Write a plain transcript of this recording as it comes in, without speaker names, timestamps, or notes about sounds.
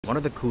One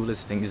of the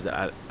coolest things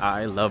that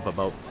I love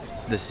about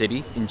the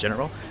city in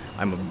general,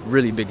 I'm a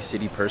really big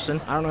city person.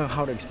 I don't know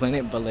how to explain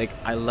it, but like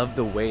I love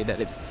the way that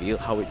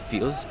how it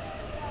feels,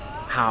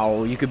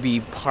 how you could be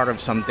part of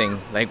something.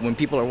 Like when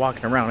people are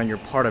walking around and you're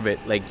part of it,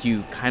 like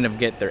you kind of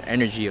get their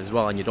energy as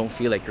well and you don't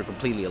feel like you're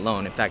completely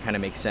alone, if that kind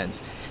of makes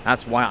sense.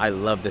 That's why I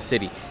love the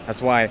city.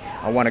 That's why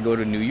I want to go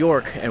to New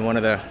York, and one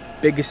of the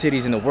biggest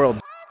cities in the world.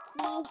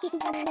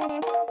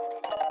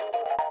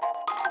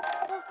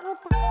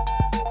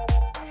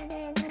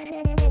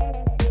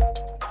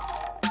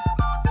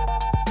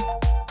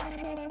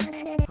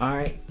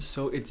 Alright,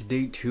 so it's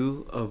day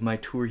 2 of my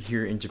tour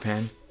here in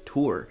Japan.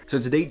 So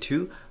it's day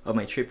 2 of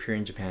my trip here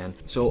in Japan.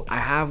 So I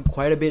have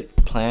quite a bit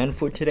planned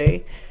for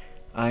today.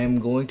 I am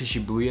going to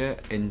Shibuya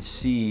and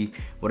see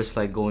what it's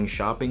like going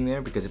shopping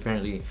there, because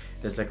apparently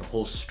there's like a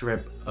whole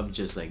strip of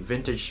just like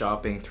vintage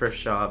shopping, thrift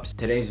shops.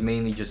 Today's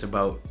mainly just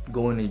about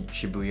going to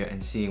Shibuya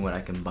and seeing what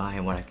I can buy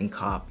and what I can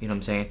cop, you know what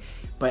I'm saying?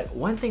 But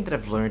one thing that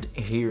I've learned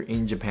here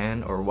in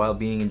Japan, or while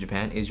being in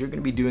Japan, is you're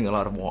gonna be doing a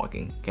lot of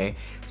walking, okay?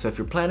 So if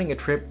you're planning a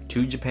trip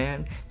to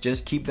Japan,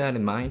 just keep that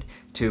in mind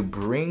to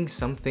bring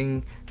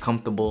something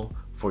comfortable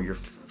for your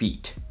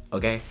feet.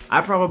 Okay,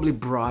 I probably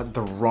brought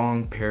the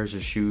wrong pairs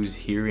of shoes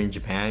here in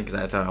Japan because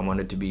I thought I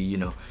wanted to be, you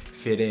know,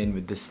 fit in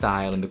with the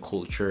style and the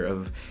culture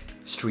of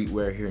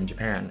streetwear here in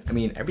Japan. I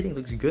mean, everything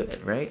looks good,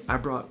 right? I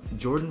brought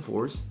Jordan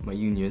 4s, my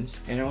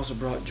Unions, and I also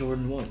brought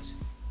Jordan 1s,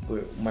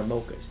 my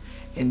Mochas.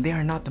 And they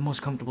are not the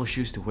most comfortable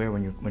shoes to wear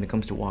when it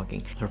comes to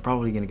walking. So I'm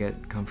probably gonna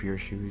get comfier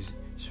shoes,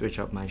 switch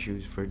up my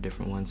shoes for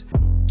different ones.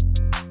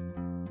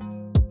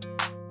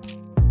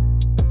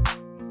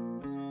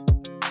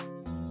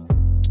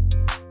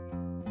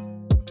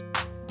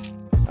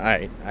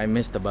 Alright, I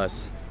missed the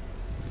bus,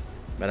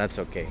 but that's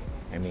okay.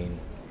 I mean,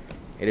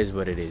 it is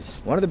what it is.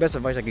 One of the best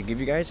advice I could give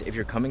you guys, if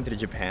you're coming to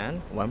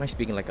Japan, why am I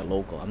speaking like a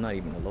local? I'm not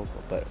even a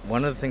local, but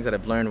one of the things that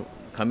I've learned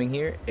coming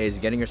here is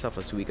getting yourself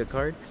a Suica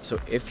card. So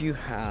if you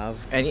have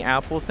any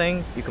Apple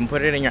thing, you can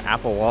put it in your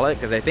Apple wallet,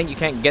 because I think you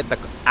can't get the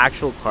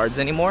actual cards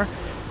anymore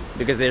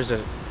because there's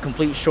a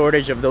complete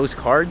shortage of those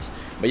cards,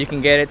 but you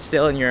can get it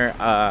still in your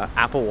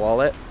Apple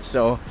wallet.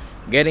 So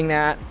getting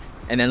that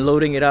and then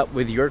loading it up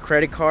with your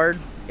credit card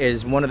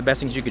is one of the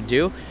best things you could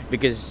do,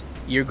 because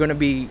you're going to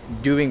be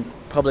doing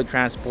public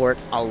transport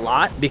a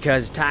lot,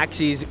 because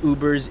taxis,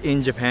 Ubers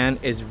in Japan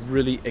is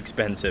really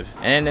expensive.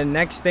 And the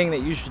next thing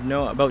that you should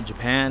know about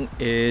Japan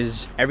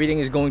is everything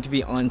is going to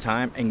be on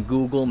time, and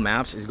Google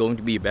Maps is going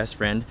to be your best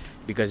friend,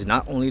 because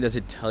not only does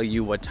it tell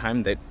you what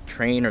time the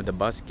train or the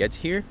bus gets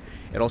here,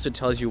 it also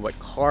tells you what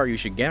car you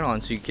should get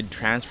on so you can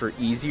transfer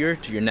easier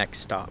to your next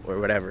stop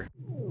or whatever.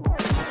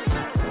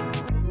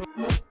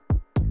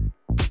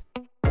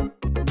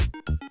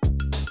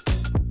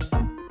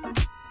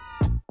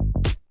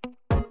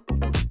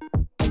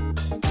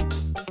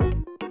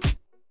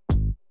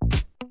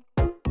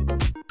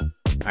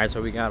 Alright, so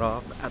we got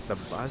off at the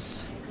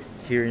bus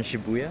here in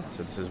Shibuya.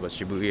 So this is what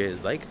Shibuya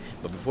is like.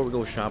 But before we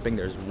go shopping,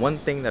 there's one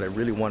thing that I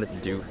really wanted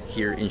to do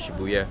here in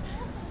Shibuya,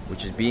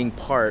 which is being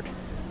part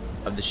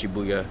of the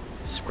Shibuya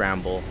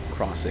scramble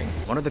crossing.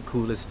 One of the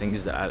coolest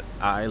things that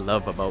I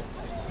love about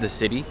the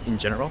city in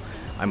general,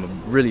 I'm a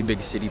really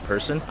big city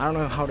person. I don't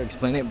know how to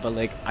explain it, but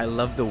like I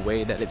love the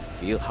way that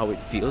how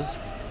it feels,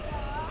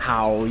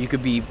 how you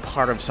could be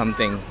part of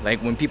something. Like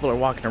when people are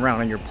walking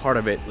around and you're part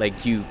of it,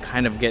 like you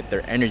kind of get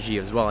their energy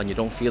as well and you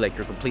don't feel like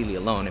you're completely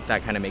alone, if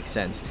that kind of makes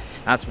sense.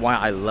 That's why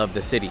I love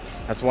the city.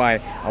 That's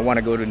why I want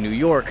to go to New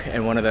York,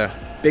 and one of the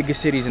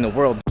biggest cities in the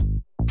world.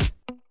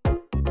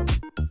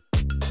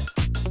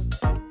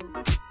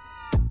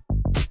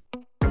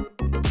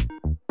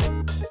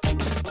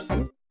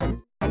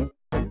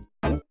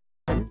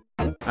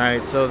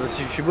 Alright, so the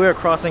Shibuya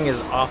crossing is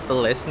off the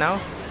list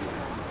now.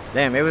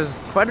 Damn, it was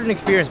quite an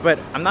experience, but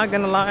I'm not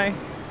gonna lie,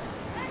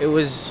 it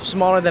was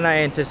smaller than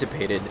I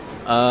anticipated,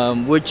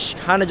 which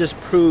kind of just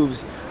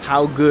proves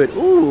how good.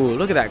 Ooh,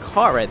 look at that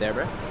car right there,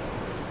 bro.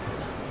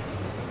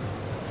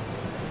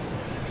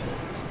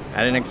 I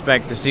didn't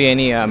expect to see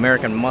any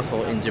American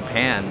muscle in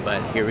Japan,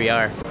 but here we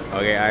are.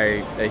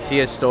 Okay, I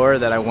see a store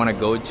that I want to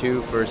go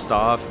to first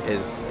off.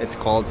 It's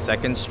called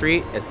 2nd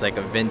Street. It's like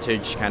a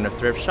vintage kind of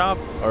thrift shop,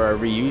 or a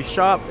reuse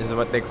shop is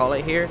what they call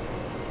it here.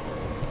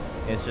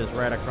 It's just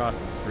right across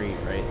the street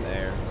right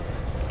there.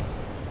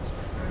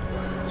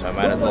 So I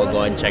might as well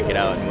go and check it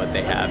out and what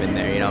they have in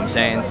there, you know what I'm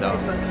saying? So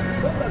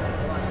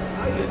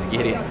let's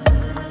get it.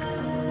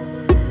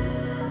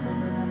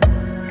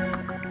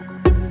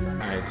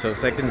 Alright, so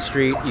 2nd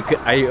Street,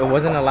 I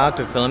wasn't allowed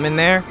to film in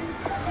there,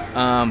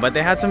 but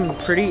they had some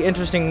pretty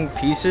interesting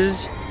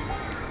pieces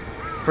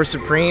for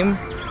Supreme.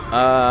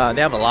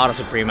 They have a lot of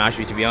Supreme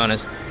actually, to be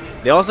honest.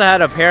 They also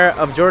had a pair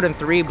of Jordan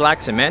 3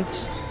 black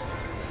cements,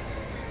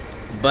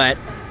 but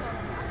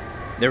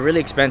they're really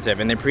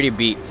expensive and they're pretty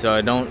beat, so I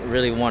don't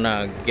really want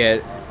to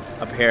get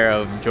a pair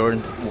of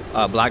Jordan's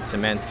black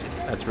cements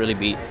that's really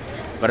beat.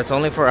 But it's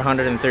only for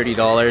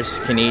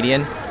 $130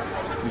 Canadian,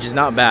 which is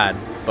not bad,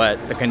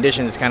 but the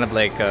condition is kind of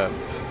like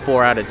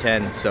 4 out of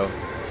 10, so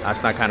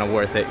that's not kind of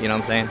worth it, you know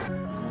what I'm saying?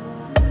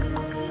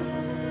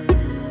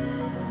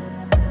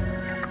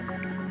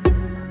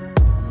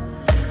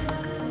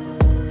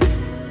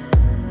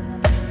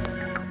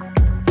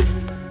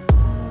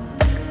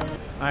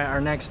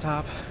 our next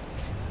stop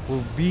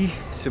will be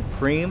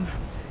Supreme.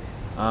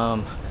 We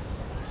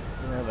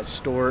have a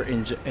store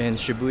in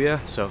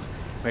Shibuya, so I'm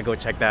gonna go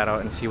check that out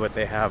and see what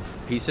they have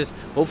pieces.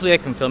 Hopefully I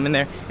can film in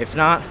there. If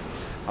not,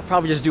 I'll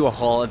probably just do a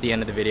haul at the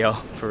end of the video,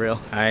 for real.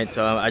 All right,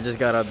 so I just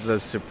got out of the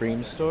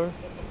Supreme store.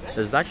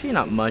 There's actually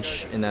not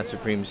much in that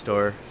Supreme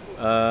store.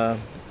 I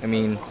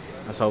mean,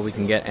 that's all we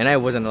can get, and I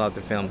wasn't allowed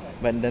to film.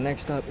 But the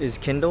next stop is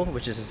Kindle,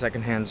 which is a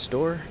secondhand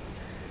store,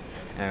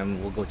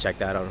 and we'll go check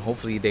that out.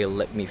 Hopefully they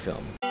let me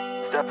film.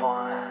 Step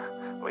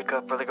 1, wake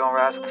up early, gonna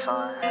rise with the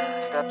sun.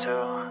 Step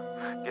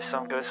 2, get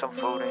some good, some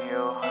food in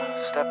you.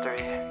 Step 3,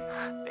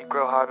 think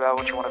real hard about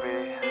what you wanna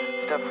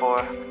be. Step 4,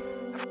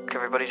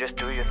 everybody just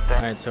do your thing.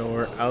 Alright, so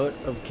we're out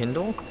of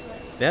Kindle.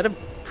 They had a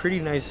pretty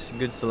nice,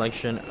 good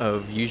selection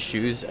of used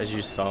shoes, as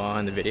you saw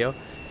in the video.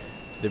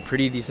 They're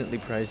pretty decently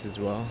priced as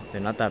well.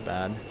 They're not that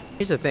bad.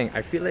 Here's the thing,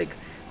 I feel like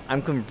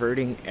I'm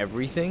converting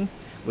everything,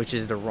 which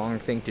is the wrong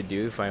thing to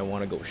do if I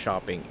want to go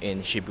shopping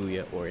in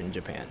Shibuya or in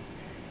Japan.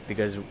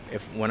 Because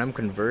when I'm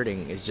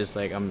converting, it's just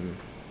like I'm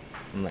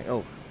like,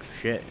 oh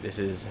shit, this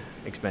is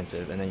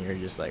expensive, and then you're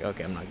just like,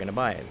 okay, I'm not gonna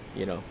buy it,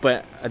 you know.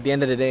 But at the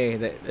end of the day,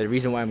 the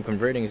reason why I'm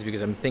converting is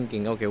because I'm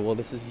thinking, okay, well,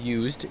 this is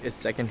used, it's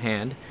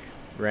secondhand,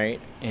 right?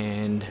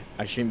 And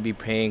I shouldn't be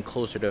paying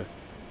closer to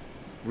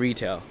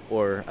retail,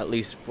 or at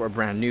least for a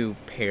brand new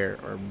pair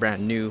or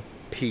brand new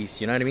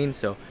piece, you know what I mean?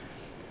 So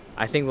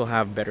I think we'll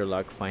have better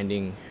luck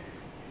finding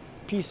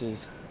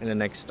pieces in the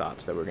next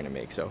stops that we're gonna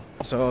make. So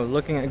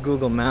looking at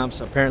Google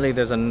Maps, apparently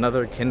there's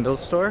another Kindle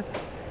store.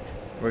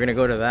 We're gonna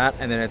go to that,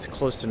 and then it's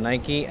close to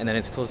Nike, and then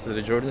it's close to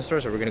the Jordan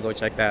store, so we're gonna go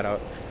check that out.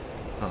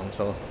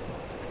 So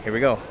here we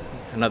go,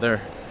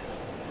 another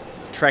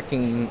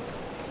trekking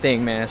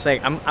thing, man. It's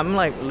like I'm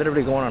like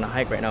literally going on a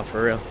hike right now,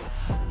 for real.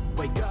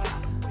 Wake up,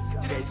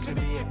 today's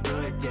gonna be a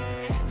good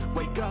day.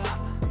 Wake up,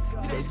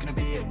 today's gonna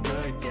be a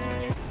good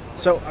day.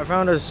 So I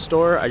found a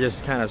store, I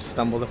just kind of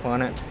stumbled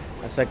upon it,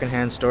 a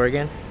secondhand store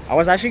again. I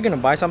was actually gonna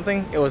buy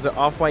something. It was the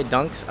off-white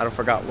Dunks. I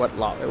forgot what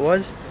lot it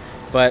was,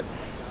 but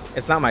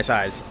it's not my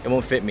size. It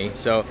won't fit me,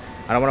 so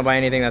I don't want to buy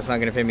anything that's not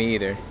gonna fit me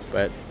either.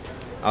 But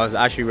I was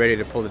actually ready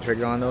to pull the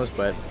trigger on those,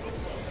 but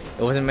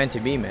it wasn't meant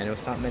to be, man. It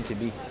was not meant to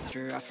be.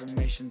 Your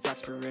affirmations,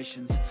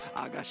 aspirations.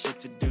 I got shit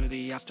to do,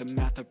 the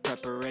aftermath of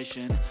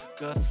preparation.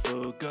 Good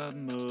food, good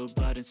mood,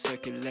 blood in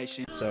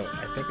circulation. So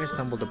I think I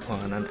stumbled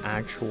upon an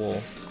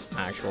actual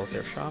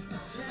thrift shop,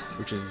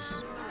 which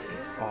is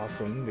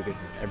awesome because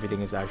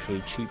everything is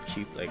actually cheap,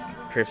 like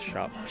thrift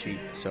shop cheap.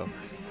 So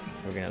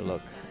we're gonna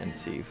look and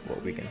see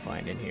what we can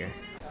find in here.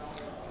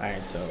 All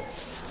right, so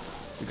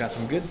we got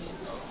some goods.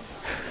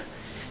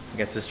 I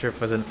guess this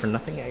trip wasn't for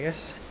nothing, I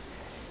guess.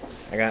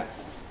 I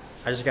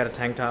just got a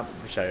tank top,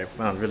 which I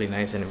found really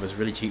nice, and it was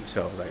really cheap,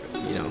 so I was like,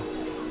 you know,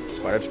 it's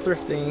part of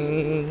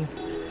thrifting.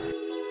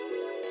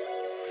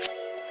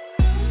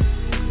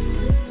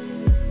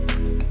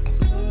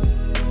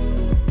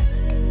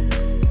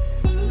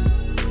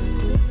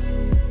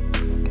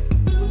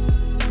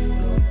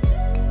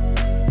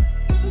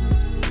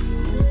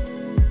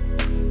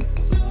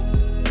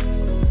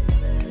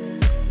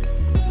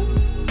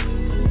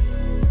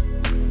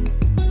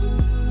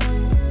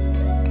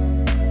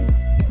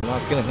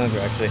 Feeling hungry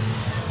actually.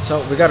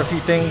 So we got a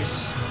few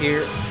things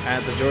here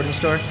at the Jordan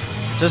store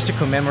just to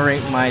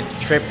commemorate my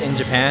trip in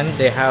Japan.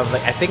 They have,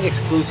 like, I think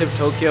exclusive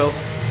Tokyo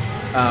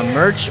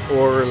merch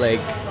or like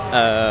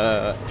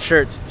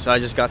shirts. So I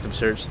just got some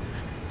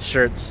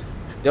shirts.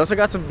 They also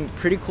got some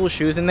pretty cool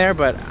shoes in there,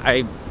 but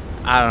I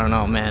don't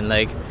know, man,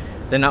 like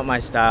they're not my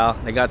style.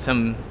 They got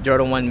some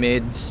Jordan 1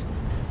 mids,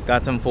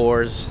 got some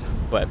 4s,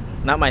 but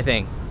not my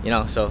thing, you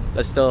know. So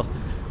let's still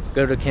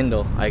go to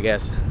Kindle, I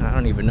guess. I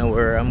don't even know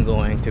where I'm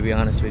going, to be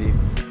honest with you.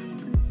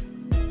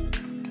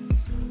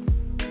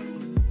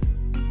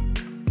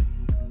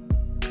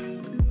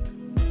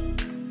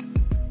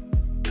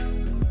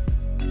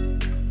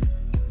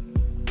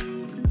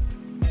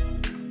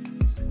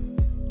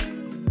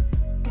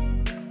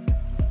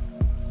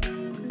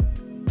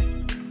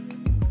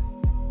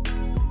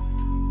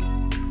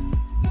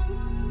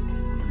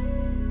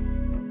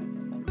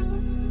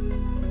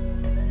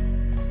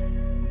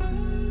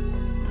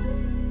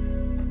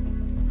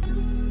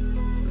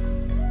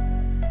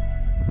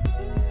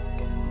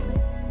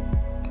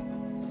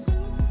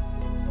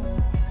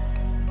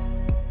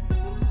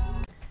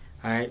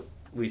 Alright,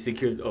 we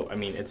secured, oh, I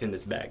mean, it's in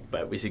this bag,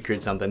 but we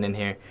secured something in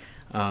here.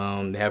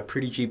 They have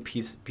pretty cheap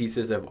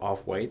pieces of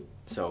off-white,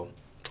 so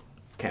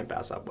can't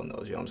pass up on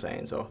those, you know what I'm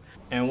saying? So,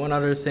 and one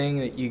other thing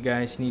that you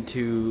guys need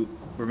to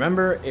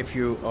remember if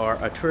you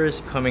are a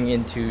tourist coming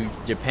into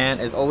Japan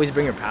is always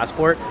bring your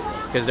passport,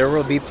 because there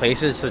will be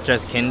places such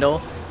as Kindle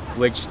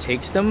which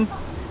takes them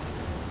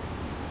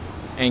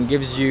and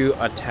gives you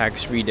a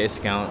tax-free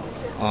discount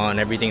on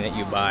everything that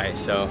you buy.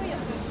 So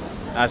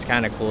that's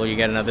kind of cool. You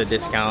get another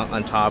discount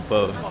on top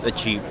of the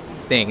cheap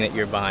thing that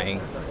you're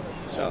buying.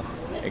 So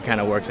it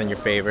kind of works in your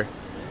favor.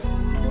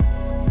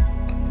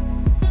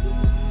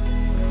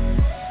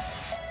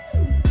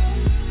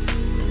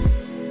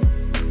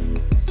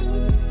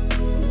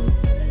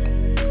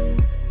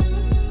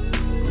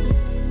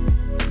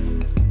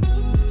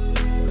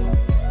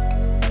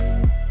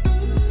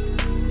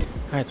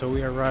 Alright, so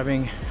we are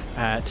arriving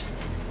at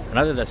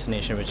another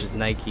destination, which is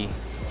Nike.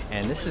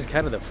 And this is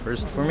kind of the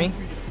first for me,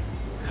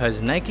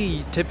 because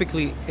Nike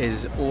typically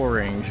is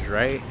orange,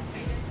 right?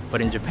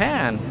 But in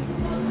Japan,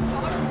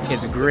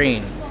 it's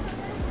green.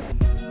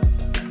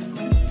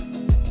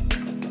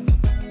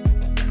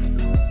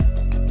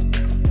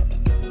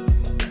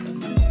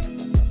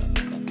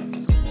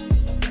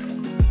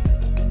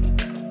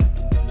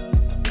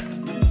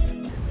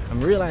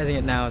 I'm realizing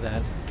it now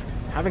that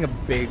having a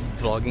big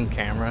vlogging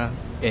camera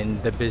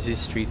in the busy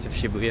streets of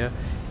Shibuya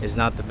is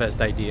not the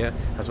best idea.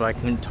 That's why I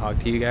couldn't talk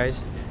to you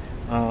guys.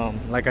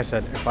 Like I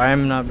said, if I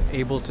am not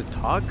able to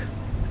talk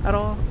at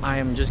all, I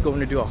am just going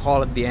to do a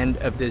haul at the end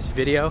of this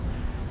video.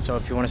 So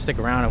if you want to stick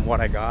around and what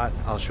I got,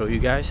 I'll show you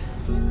guys.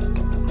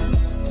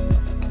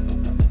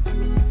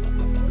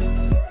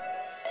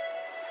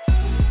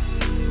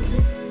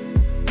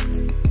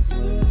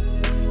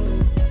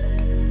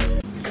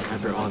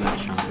 After all that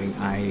shopping,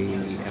 I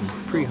am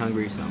pretty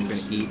hungry, so I'm gonna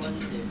eat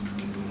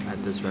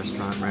at this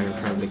restaurant right in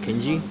front of the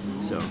Kinji.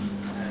 So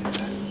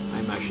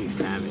I'm actually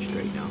famished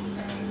right now.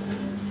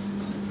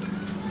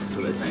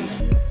 So let's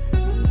eat.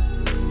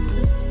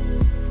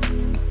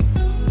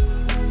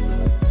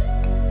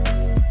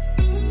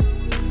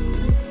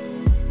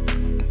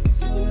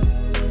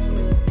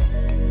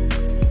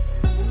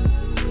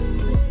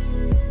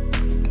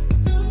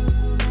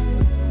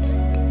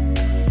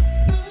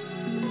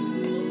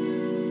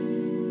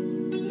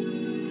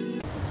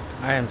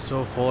 I am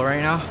so full right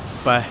now,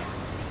 but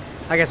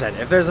like I said,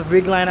 if there's a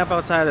big lineup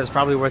outside that's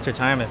probably worth your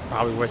time, it's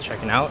probably worth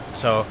checking out.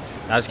 So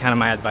that's kind of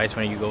my advice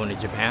when you go into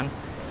Japan.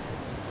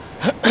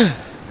 I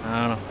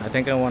don't know, I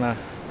think I want to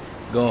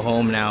go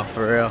home now,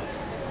 for real.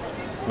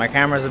 My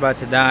camera's about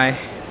to die.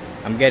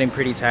 I'm getting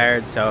pretty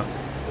tired, so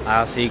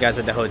I'll see you guys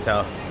at the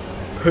hotel.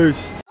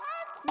 Peace.